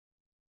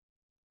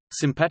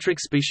Sympatric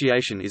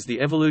speciation is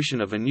the evolution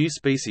of a new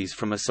species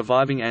from a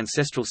surviving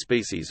ancestral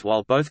species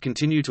while both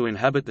continue to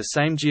inhabit the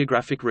same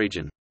geographic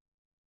region.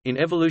 In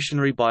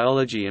evolutionary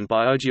biology and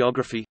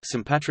biogeography,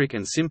 sympatric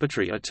and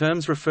sympatry are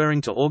terms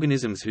referring to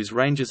organisms whose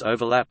ranges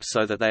overlap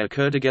so that they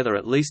occur together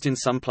at least in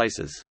some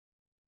places.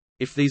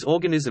 If these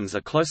organisms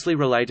are closely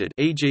related,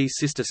 e.g.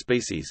 sister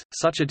species,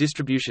 such a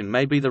distribution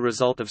may be the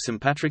result of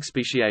sympatric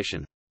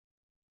speciation.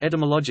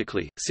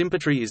 Etymologically,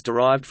 sympatry is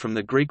derived from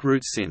the Greek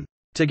roots syn,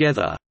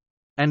 together,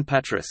 and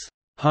patris,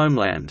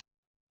 homeland.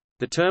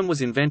 The term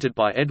was invented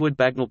by Edward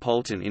Bagnall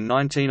Poulton in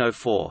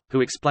 1904,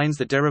 who explains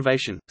the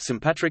derivation.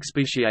 Sympatric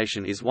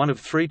speciation is one of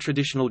three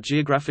traditional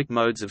geographic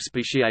modes of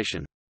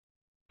speciation.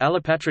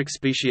 Allopatric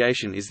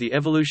speciation is the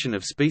evolution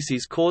of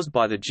species caused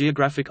by the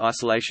geographic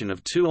isolation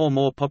of two or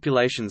more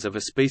populations of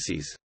a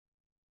species.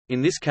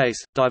 In this case,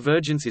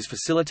 divergence is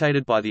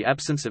facilitated by the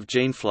absence of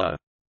gene flow.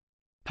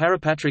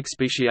 Parapatric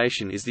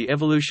speciation is the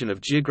evolution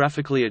of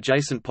geographically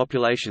adjacent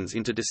populations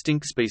into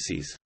distinct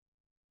species.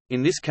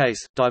 In this case,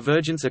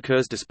 divergence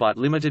occurs despite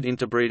limited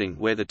interbreeding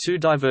where the two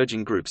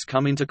diverging groups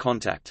come into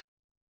contact.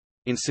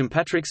 In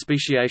sympatric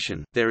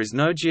speciation, there is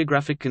no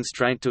geographic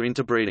constraint to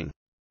interbreeding.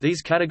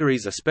 These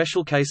categories are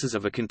special cases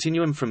of a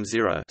continuum from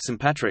zero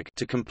sympatric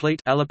to complete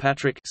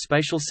allopatric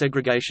spatial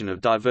segregation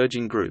of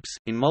diverging groups.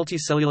 In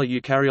multicellular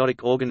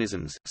eukaryotic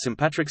organisms,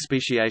 sympatric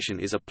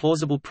speciation is a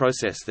plausible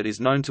process that is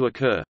known to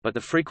occur, but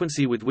the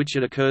frequency with which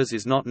it occurs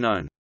is not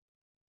known.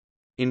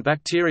 In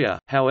bacteria,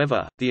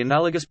 however, the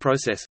analogous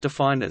process,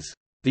 defined as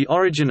the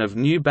origin of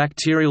new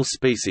bacterial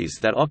species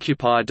that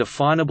occupy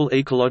definable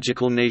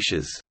ecological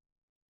niches,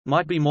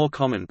 might be more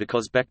common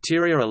because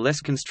bacteria are less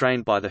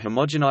constrained by the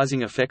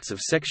homogenizing effects of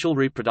sexual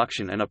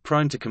reproduction and are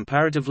prone to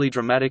comparatively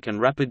dramatic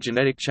and rapid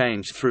genetic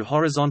change through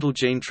horizontal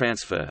gene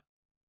transfer.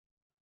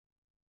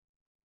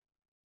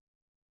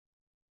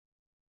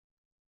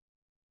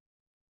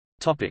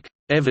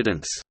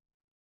 Evidence.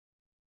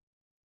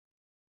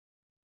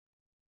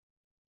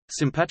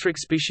 Sympatric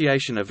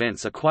speciation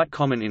events are quite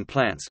common in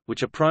plants,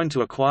 which are prone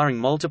to acquiring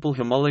multiple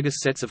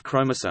homologous sets of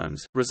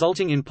chromosomes,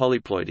 resulting in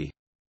polyploidy.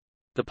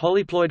 The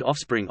polyploid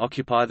offspring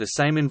occupy the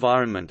same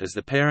environment as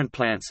the parent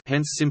plants,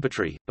 hence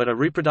sympatry, but are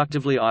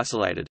reproductively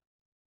isolated.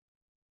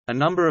 A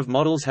number of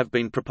models have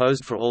been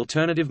proposed for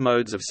alternative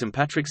modes of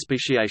sympatric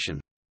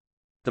speciation.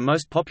 The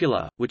most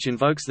popular, which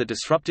invokes the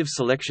disruptive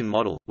selection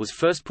model, was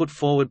first put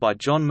forward by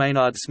John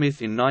Maynard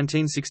Smith in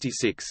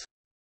 1966.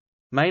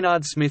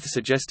 Maynard Smith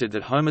suggested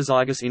that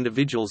homozygous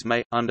individuals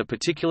may, under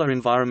particular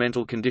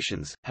environmental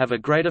conditions, have a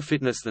greater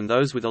fitness than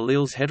those with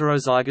alleles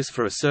heterozygous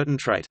for a certain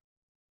trait.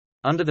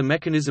 Under the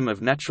mechanism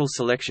of natural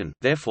selection,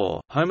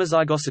 therefore,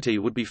 homozygosity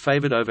would be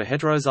favored over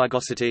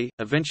heterozygosity,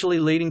 eventually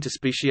leading to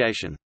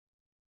speciation.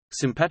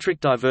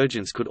 Sympatric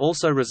divergence could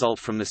also result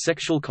from the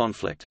sexual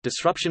conflict.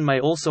 Disruption may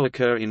also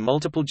occur in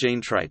multiple gene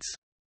traits.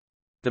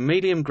 The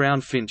medium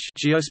ground finch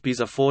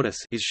Geospisa fortis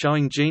is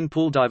showing gene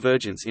pool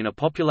divergence in a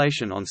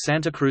population on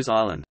Santa Cruz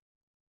Island.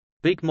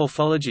 Beak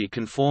morphology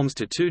conforms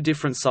to two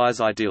different size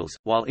ideals,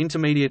 while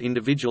intermediate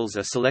individuals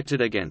are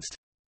selected against.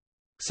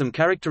 Some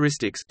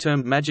characteristics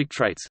termed magic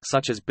traits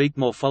such as beak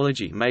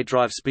morphology may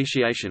drive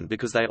speciation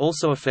because they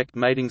also affect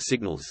mating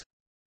signals.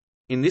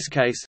 In this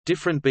case,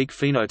 different beak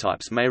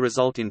phenotypes may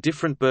result in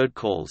different bird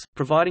calls,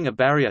 providing a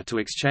barrier to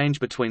exchange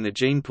between the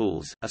gene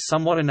pools. A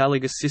somewhat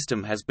analogous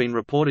system has been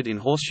reported in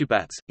horseshoe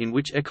bats, in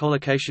which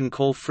echolocation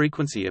call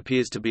frequency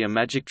appears to be a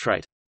magic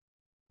trait.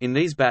 In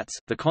these bats,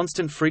 the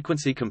constant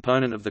frequency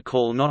component of the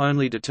call not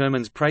only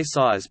determines prey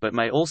size but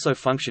may also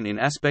function in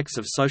aspects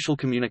of social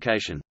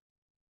communication.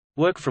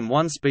 Work from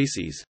one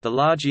species, the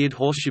large-eared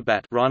horseshoe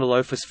bat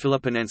Rhinolophus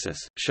philippinensis,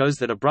 shows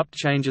that abrupt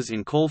changes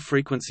in call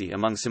frequency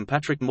among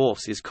sympatric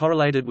morphs is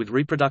correlated with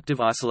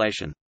reproductive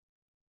isolation.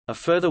 A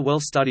further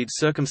well-studied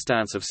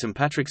circumstance of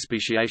sympatric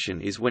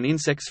speciation is when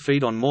insects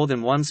feed on more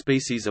than one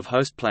species of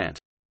host plant.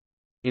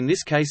 In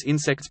this case,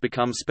 insects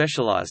become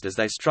specialized as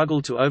they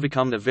struggle to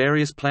overcome the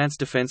various plants'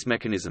 defense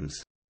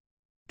mechanisms.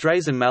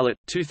 Drays and Mallet,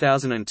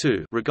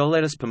 2002.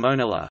 Rigolettus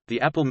pimonella,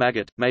 the apple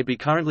maggot, may be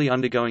currently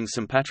undergoing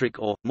sympatric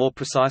or, more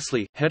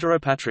precisely,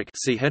 heteropatric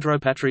see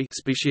heteropatry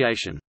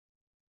speciation.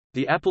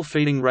 The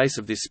apple-feeding race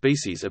of this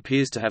species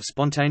appears to have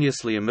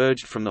spontaneously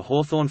emerged from the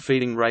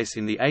hawthorn-feeding race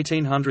in the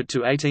 1800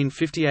 to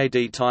 1850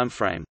 AD time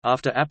frame,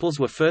 after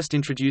apples were first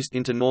introduced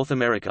into North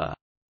America.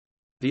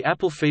 The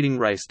apple-feeding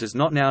race does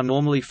not now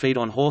normally feed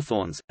on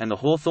hawthorns, and the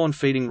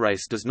hawthorn-feeding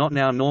race does not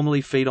now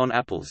normally feed on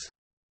apples.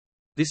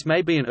 This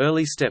may be an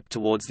early step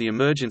towards the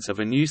emergence of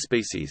a new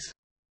species.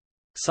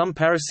 Some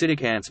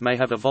parasitic ants may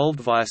have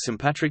evolved via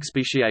sympatric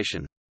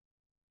speciation.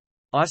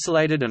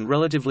 Isolated and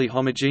relatively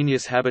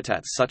homogeneous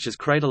habitats such as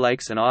crater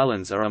lakes and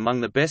islands are among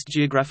the best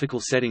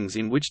geographical settings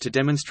in which to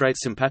demonstrate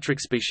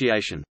sympatric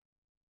speciation.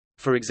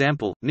 For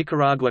example,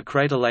 Nicaragua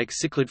crater lake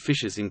cichlid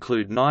fishes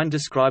include 9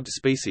 described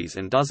species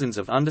and dozens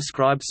of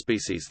undescribed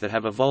species that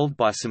have evolved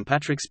by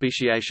sympatric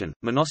speciation.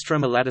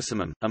 Monostroma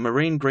latissimum, a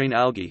marine green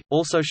algae,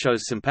 also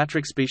shows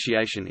sympatric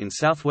speciation in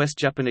southwest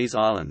Japanese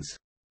islands.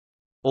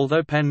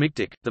 Although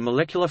panmictic, the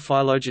molecular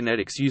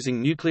phylogenetics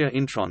using nuclear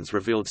introns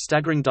revealed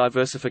staggering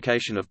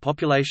diversification of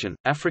population.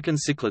 African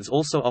cichlids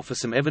also offer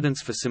some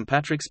evidence for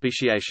sympatric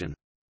speciation.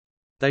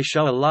 They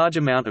show a large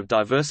amount of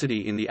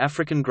diversity in the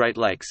African Great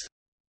Lakes.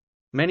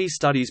 Many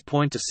studies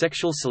point to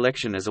sexual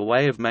selection as a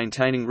way of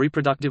maintaining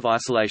reproductive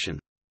isolation.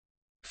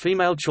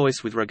 Female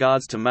choice with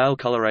regards to male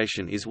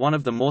coloration is one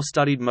of the more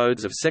studied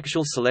modes of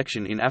sexual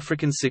selection in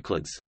African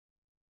cichlids.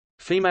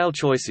 Female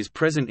choice is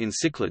present in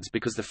cichlids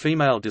because the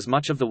female does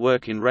much of the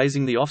work in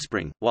raising the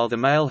offspring, while the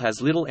male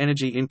has little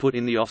energy input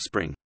in the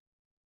offspring.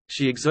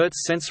 She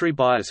exerts sensory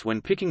bias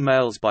when picking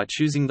males by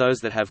choosing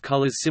those that have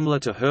colors similar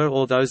to her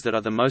or those that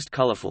are the most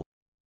colorful.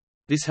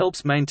 This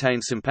helps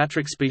maintain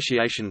sympatric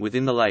speciation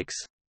within the lakes.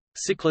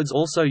 Cichlids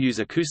also use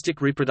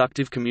acoustic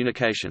reproductive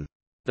communication.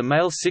 The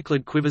male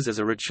cichlid quivers as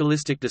a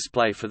ritualistic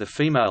display for the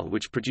female,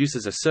 which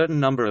produces a certain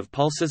number of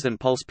pulses and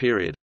pulse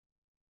period.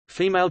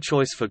 Female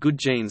choice for good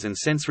genes and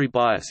sensory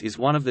bias is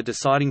one of the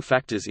deciding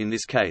factors in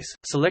this case,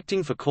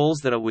 selecting for calls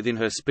that are within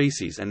her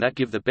species and that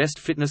give the best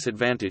fitness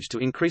advantage to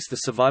increase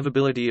the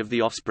survivability of the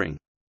offspring.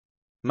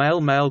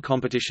 Male-male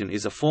competition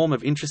is a form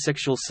of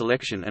intrasexual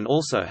selection and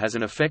also has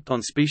an effect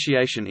on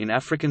speciation in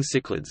African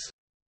cichlids.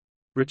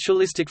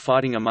 Ritualistic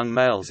fighting among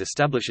males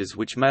establishes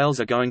which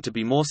males are going to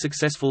be more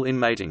successful in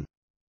mating.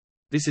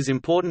 This is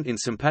important in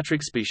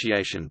sympatric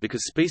speciation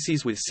because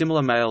species with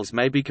similar males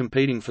may be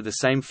competing for the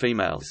same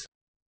females.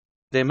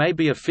 There may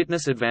be a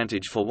fitness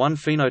advantage for one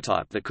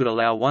phenotype that could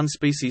allow one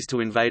species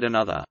to invade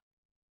another.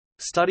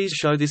 Studies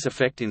show this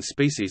effect in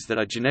species that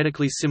are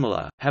genetically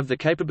similar, have the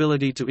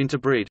capability to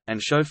interbreed,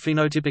 and show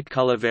phenotypic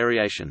color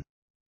variation.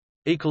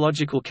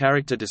 Ecological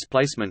character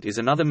displacement is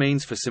another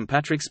means for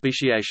sympatric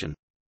speciation.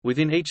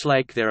 Within each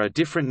lake there are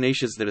different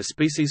niches that a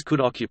species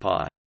could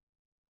occupy.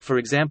 For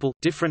example,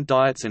 different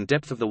diets and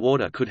depth of the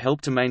water could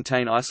help to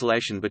maintain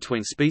isolation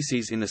between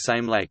species in the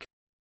same lake.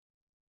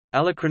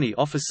 Allochthony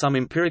offers some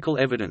empirical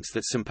evidence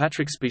that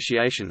sympatric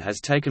speciation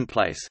has taken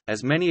place,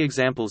 as many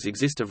examples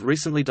exist of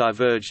recently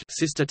diverged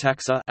sister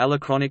taxa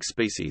allochronic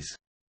species.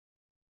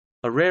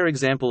 A rare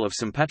example of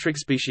sympatric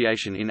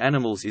speciation in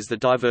animals is the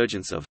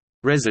divergence of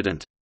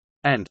resident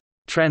and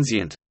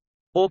transient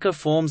orca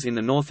forms in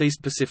the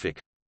Northeast Pacific.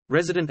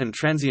 Resident and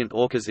transient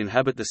orcas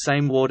inhabit the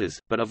same waters,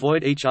 but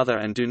avoid each other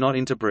and do not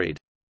interbreed.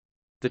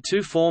 The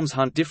two forms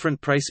hunt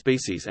different prey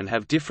species and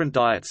have different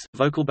diets,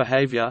 vocal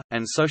behavior,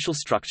 and social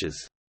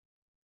structures.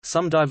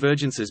 Some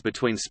divergences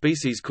between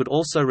species could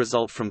also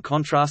result from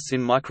contrasts in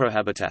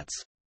microhabitats.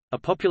 A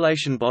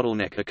population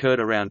bottleneck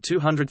occurred around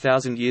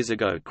 200,000 years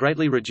ago,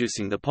 greatly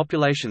reducing the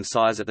population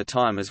size at the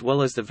time as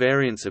well as the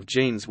variance of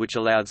genes, which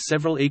allowed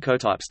several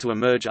ecotypes to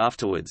emerge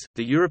afterwards.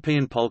 The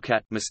European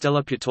polecat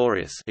Mustela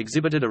putorius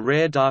exhibited a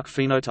rare dark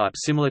phenotype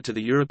similar to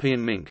the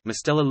European mink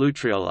Mustela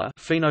lutriola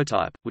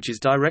phenotype, which is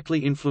directly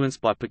influenced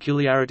by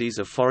peculiarities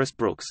of forest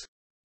brooks.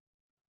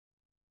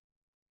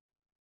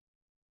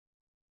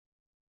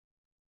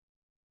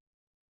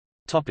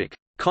 Topic: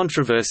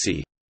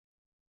 Controversy.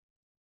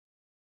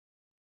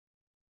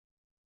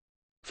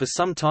 For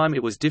some time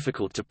it was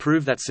difficult to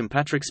prove that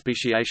sympatric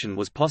speciation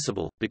was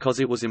possible, because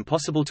it was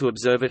impossible to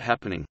observe it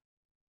happening.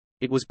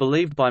 It was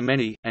believed by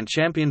many, and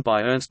championed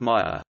by Ernst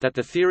Mayr, that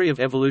the theory of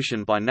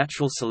evolution by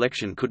natural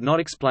selection could not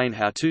explain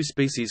how two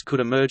species could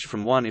emerge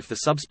from one if the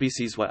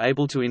subspecies were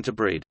able to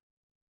interbreed.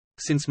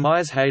 Since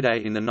Mayr's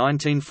heyday in the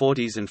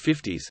 1940s and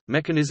 50s,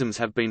 mechanisms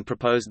have been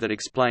proposed that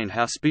explain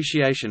how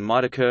speciation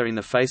might occur in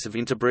the face of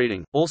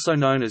interbreeding, also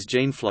known as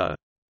gene flow.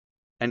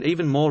 And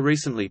even more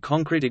recently,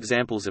 concrete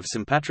examples of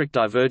sympatric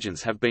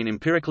divergence have been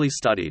empirically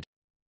studied.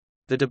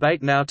 The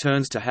debate now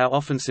turns to how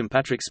often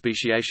sympatric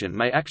speciation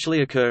may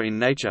actually occur in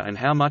nature and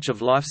how much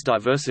of life's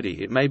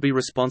diversity it may be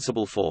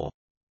responsible for.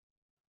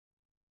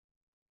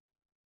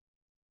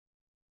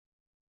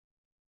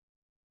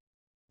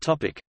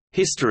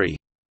 History.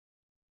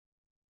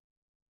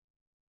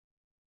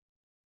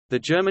 The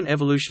German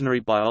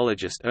evolutionary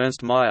biologist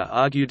Ernst Mayr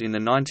argued in the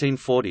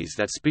 1940s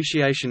that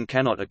speciation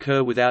cannot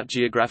occur without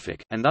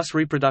geographic, and thus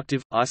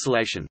reproductive,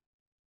 isolation.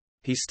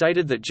 He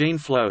stated that gene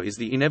flow is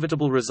the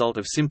inevitable result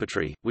of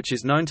sympatry, which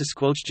is known to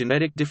squelch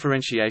genetic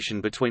differentiation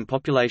between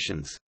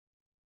populations.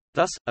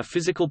 Thus, a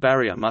physical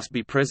barrier must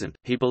be present,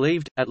 he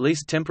believed, at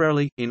least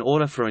temporarily, in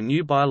order for a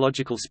new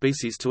biological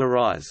species to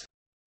arise.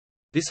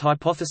 This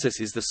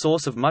hypothesis is the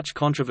source of much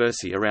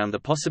controversy around the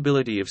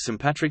possibility of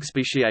sympatric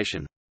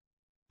speciation.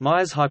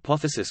 Mayr's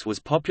hypothesis was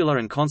popular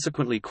and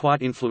consequently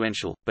quite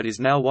influential, but is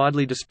now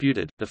widely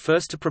disputed. The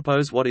first to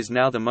propose what is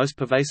now the most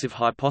pervasive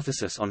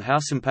hypothesis on how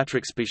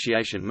sympatric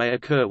speciation may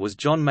occur was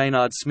John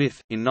Maynard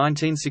Smith, in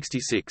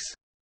 1966.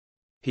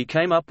 He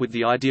came up with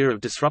the idea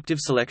of disruptive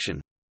selection.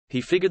 He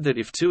figured that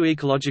if two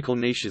ecological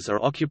niches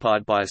are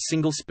occupied by a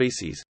single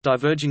species,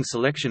 diverging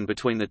selection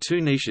between the two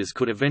niches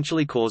could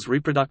eventually cause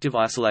reproductive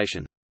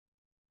isolation.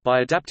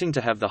 By adapting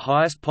to have the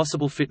highest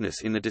possible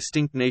fitness in the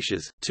distinct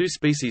niches, two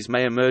species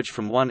may emerge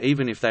from one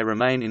even if they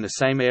remain in the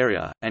same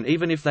area, and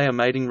even if they are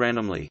mating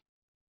randomly.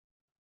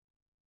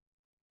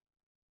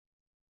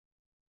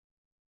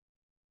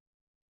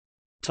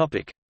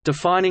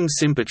 Defining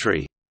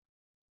sympatry.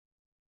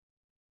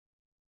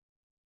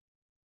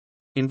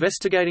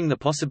 Investigating the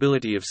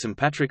possibility of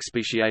sympatric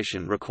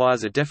speciation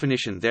requires a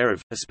definition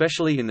thereof,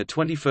 especially in the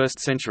 21st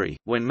century,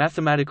 when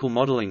mathematical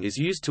modeling is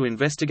used to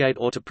investigate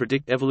or to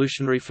predict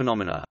evolutionary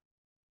phenomena.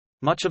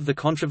 Much of the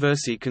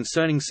controversy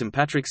concerning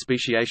sympatric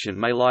speciation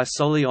may lie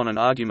solely on an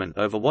argument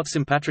over what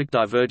sympatric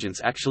divergence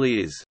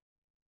actually is.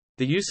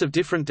 The use of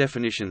different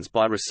definitions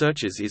by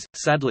researchers is,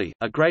 sadly,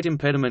 a great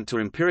impediment to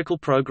empirical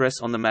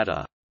progress on the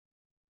matter.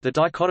 The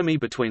dichotomy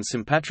between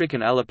sympatric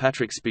and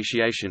allopatric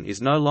speciation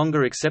is no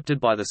longer accepted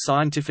by the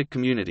scientific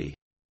community.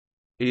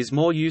 It is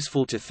more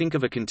useful to think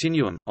of a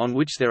continuum, on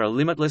which there are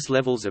limitless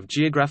levels of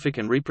geographic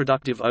and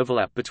reproductive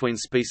overlap between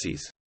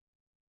species.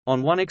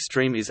 On one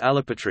extreme is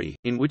allopatry,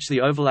 in which the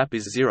overlap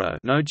is zero,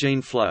 no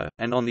gene flow,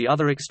 and on the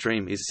other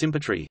extreme is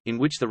sympatry, in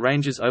which the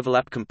ranges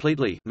overlap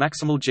completely,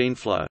 maximal gene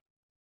flow.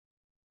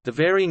 The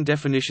varying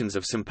definitions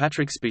of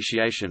sympatric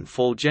speciation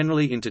fall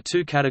generally into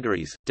two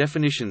categories: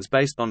 definitions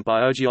based on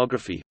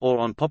biogeography, or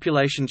on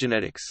population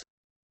genetics.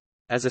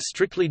 As a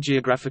strictly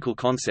geographical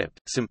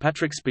concept,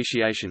 sympatric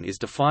speciation is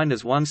defined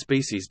as one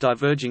species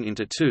diverging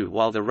into two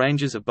while the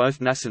ranges of both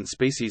nascent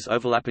species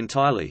overlap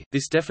entirely.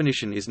 This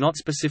definition is not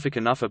specific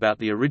enough about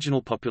the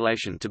original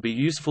population to be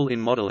useful in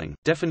modeling.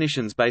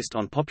 Definitions based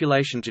on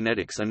population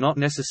genetics are not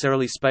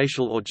necessarily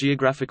spatial or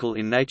geographical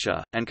in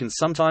nature, and can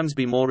sometimes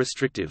be more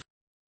restrictive.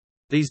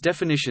 These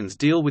definitions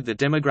deal with the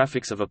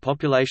demographics of a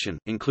population,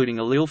 including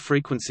allele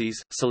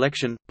frequencies,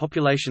 selection,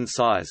 population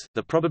size,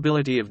 the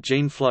probability of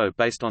gene flow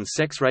based on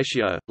sex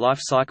ratio, life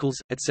cycles,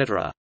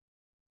 etc.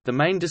 The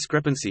main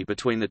discrepancy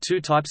between the two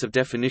types of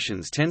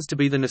definitions tends to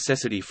be the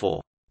necessity for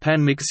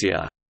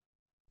panmixia.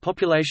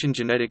 Population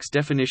genetics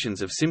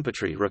definitions of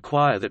sympatry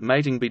require that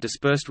mating be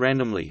dispersed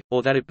randomly,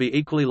 or that it be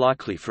equally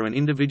likely for an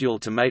individual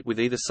to mate with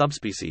either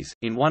subspecies,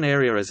 in one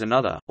area as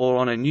another, or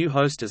on a new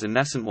host as a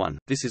nascent one.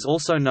 This is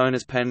also known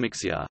as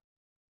panmixia.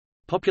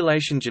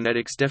 Population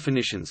genetics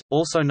definitions,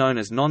 also known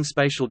as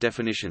non-spatial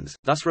definitions,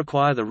 thus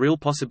require the real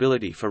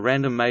possibility for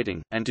random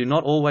mating, and do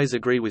not always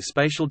agree with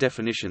spatial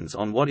definitions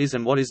on what is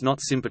and what is not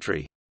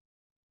sympatry.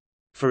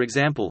 For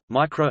example,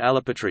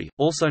 microallopatry,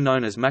 also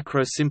known as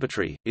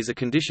macrosympatry, is a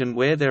condition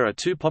where there are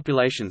two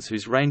populations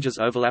whose ranges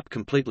overlap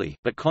completely,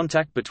 but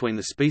contact between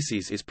the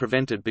species is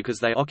prevented because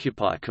they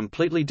occupy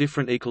completely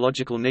different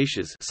ecological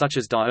niches, such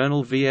as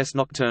diurnal vs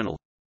nocturnal.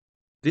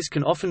 This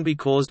can often be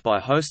caused by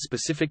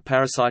host-specific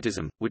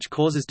parasitism, which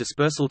causes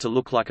dispersal to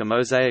look like a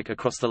mosaic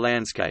across the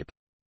landscape.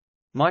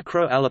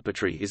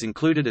 Microallopatry is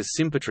included as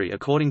sympatry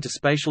according to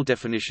spatial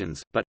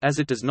definitions, but, as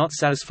it does not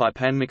satisfy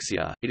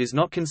panmixia, it is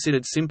not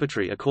considered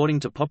sympatry according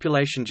to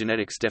population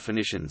genetics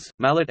definitions.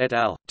 Mallet et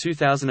al.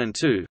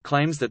 2002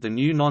 claims that the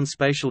new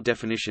non-spatial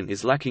definition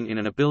is lacking in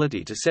an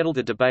ability to settle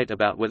the debate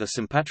about whether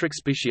sympatric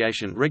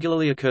speciation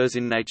regularly occurs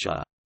in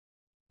nature.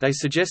 They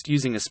suggest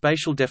using a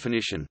spatial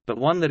definition, but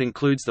one that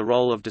includes the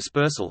role of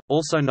dispersal,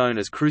 also known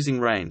as cruising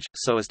range,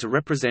 so as to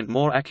represent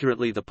more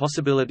accurately the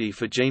possibility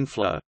for gene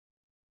flow.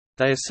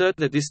 They assert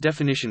that this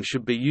definition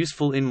should be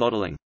useful in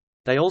modeling.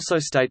 They also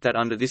state that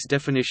under this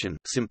definition,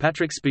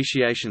 sympatric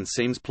speciation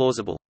seems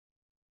plausible.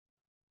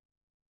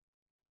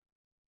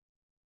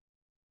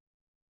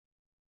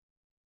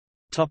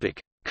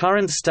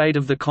 Current state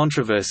of the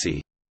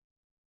controversy.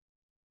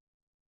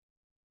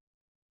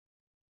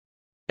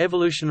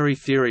 Evolutionary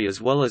theory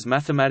as well as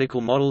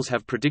mathematical models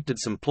have predicted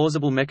some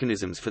plausible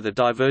mechanisms for the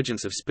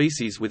divergence of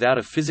species without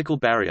a physical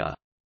barrier.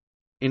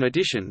 In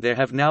addition, there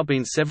have now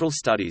been several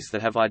studies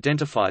that have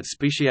identified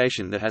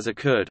speciation that has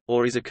occurred,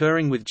 or is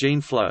occurring with gene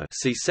flow.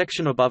 See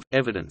section above,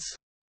 evidence.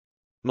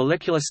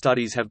 Molecular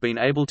studies have been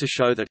able to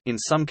show that, in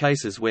some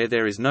cases where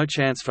there is no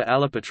chance for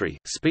allopatry,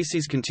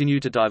 species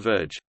continue to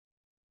diverge.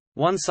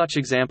 One such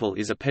example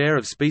is a pair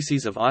of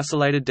species of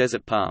isolated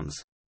desert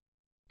palms.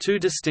 Two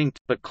distinct,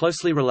 but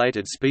closely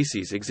related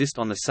species exist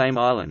on the same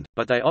island,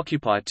 but they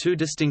occupy two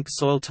distinct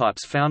soil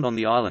types found on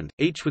the island,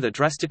 each with a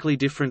drastically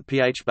different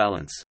pH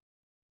balance.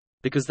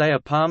 Because they are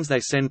palms, they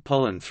send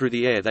pollen through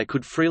the air. They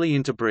could freely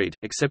interbreed,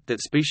 except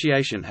that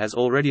speciation has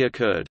already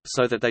occurred,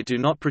 so that they do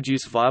not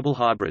produce viable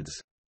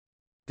hybrids.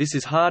 This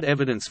is hard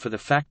evidence for the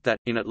fact that,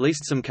 in at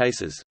least some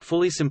cases,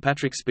 fully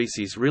sympatric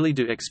species really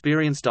do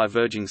experience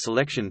diverging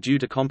selection due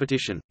to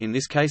competition, in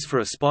this case for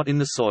a spot in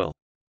the soil.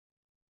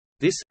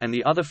 This, and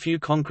the other few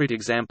concrete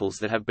examples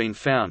that have been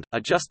found, are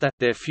just that,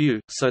 they're few,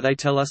 so they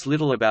tell us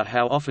little about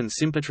how often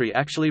sympatry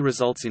actually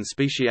results in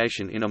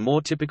speciation in a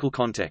more typical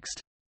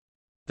context.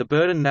 The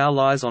burden now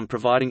lies on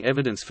providing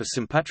evidence for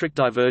sympatric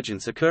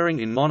divergence occurring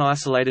in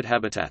non-isolated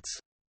habitats.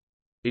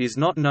 It is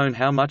not known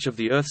how much of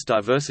the Earth's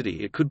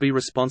diversity it could be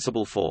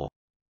responsible for.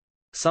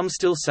 Some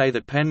still say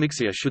that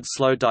panmixia should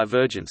slow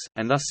divergence,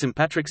 and thus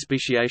sympatric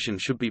speciation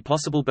should be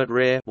possible but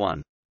rare.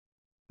 1.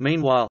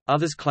 Meanwhile,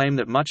 others claim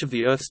that much of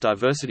the Earth's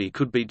diversity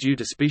could be due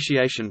to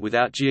speciation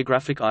without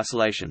geographic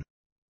isolation.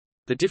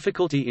 The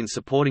difficulty in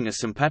supporting a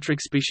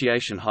sympatric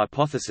speciation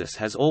hypothesis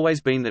has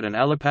always been that an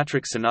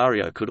allopatric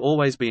scenario could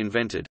always be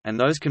invented, and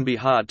those can be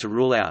hard to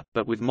rule out,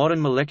 but with modern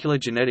molecular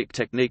genetic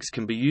techniques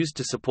can be used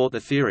to support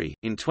the theory.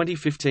 In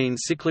 2015,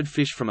 cichlid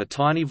fish from a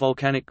tiny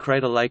volcanic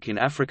crater lake in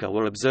Africa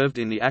were observed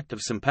in the act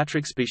of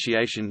sympatric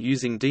speciation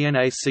using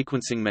DNA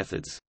sequencing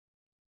methods.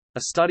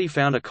 A study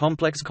found a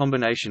complex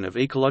combination of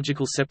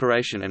ecological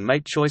separation and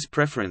mate choice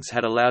preference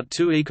had allowed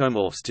two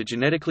ecomorphs to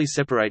genetically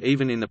separate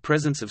even in the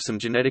presence of some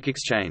genetic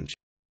exchange.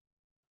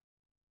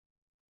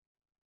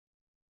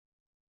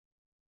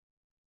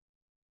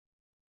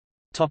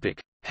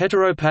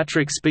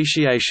 Heteropatric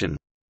speciation.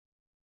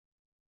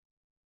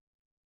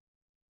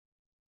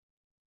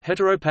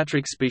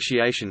 Heteropatric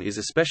speciation is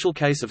a special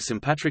case of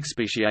sympatric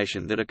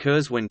speciation that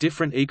occurs when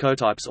different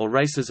ecotypes or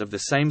races of the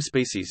same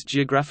species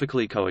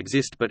geographically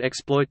coexist but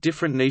exploit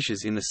different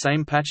niches in the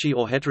same patchy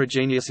or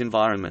heterogeneous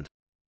environment.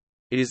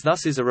 It is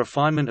thus a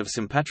refinement of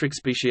sympatric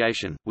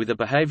speciation, with a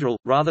behavioral,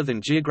 rather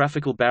than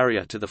geographical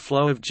barrier to the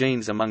flow of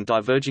genes among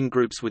diverging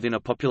groups within a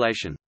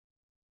population.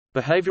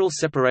 Behavioral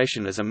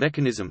separation as a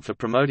mechanism for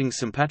promoting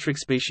sympatric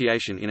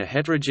speciation in a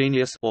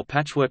heterogeneous or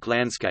patchwork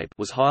landscape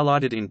was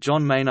highlighted in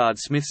John Maynard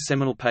Smith's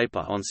seminal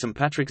paper on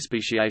sympatric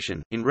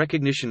speciation. In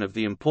recognition of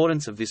the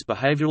importance of this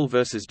behavioral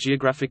versus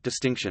geographic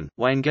distinction,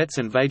 Wayne Getz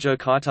and Vaijo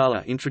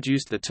Kaitala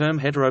introduced the term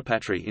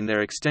heteropatry in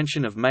their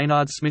extension of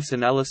Maynard Smith's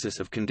analysis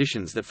of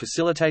conditions that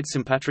facilitate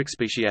sympatric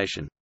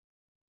speciation.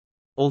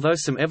 Although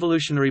some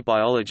evolutionary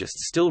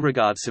biologists still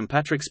regard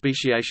sympatric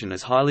speciation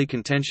as highly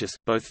contentious,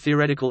 both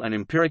theoretical and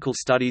empirical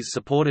studies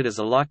support it as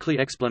a likely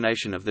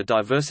explanation of the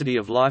diversity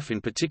of life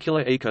in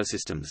particular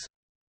ecosystems.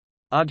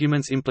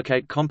 Arguments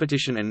implicate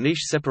competition and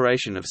niche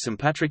separation of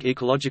sympatric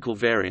ecological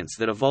variants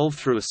that evolve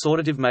through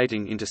assortative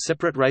mating into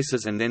separate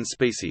races and then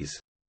species.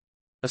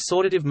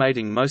 Assortative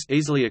mating most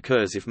easily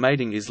occurs if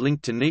mating is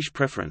linked to niche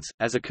preference,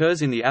 as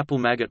occurs in the apple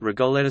maggot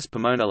Rigoletus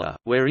pimonella,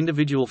 where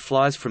individual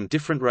flies from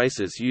different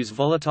races use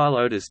volatile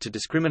odors to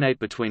discriminate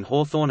between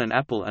hawthorn and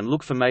apple and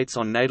look for mates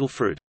on natal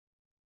fruit.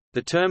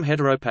 The term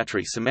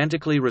heteropatry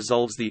semantically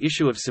resolves the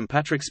issue of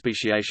sympatric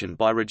speciation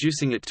by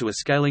reducing it to a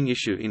scaling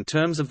issue in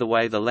terms of the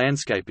way the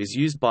landscape is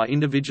used by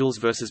individuals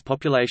versus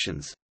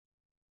populations.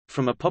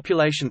 From a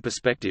population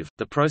perspective,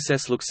 the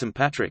process looks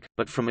sympatric,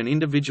 but from an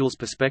individual's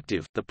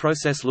perspective, the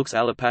process looks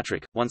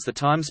allopatric, once the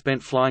time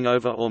spent flying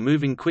over or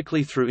moving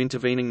quickly through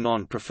intervening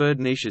non-preferred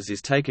niches is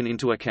taken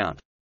into account.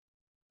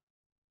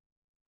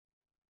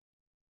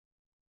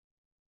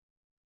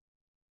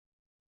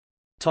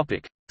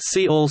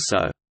 See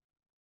also: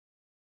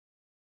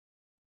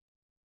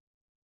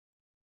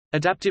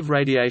 adaptive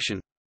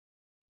radiation,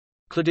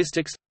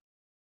 cladistics,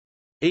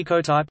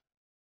 ecotype,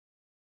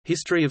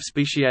 history of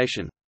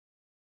speciation,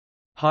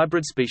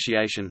 hybrid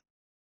speciation,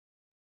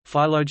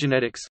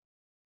 phylogenetics,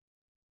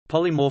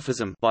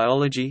 polymorphism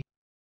biology,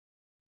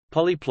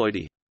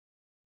 polyploidy,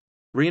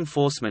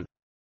 reinforcement,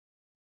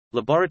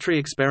 laboratory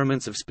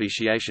experiments of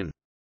speciation,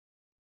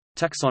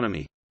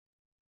 taxonomy.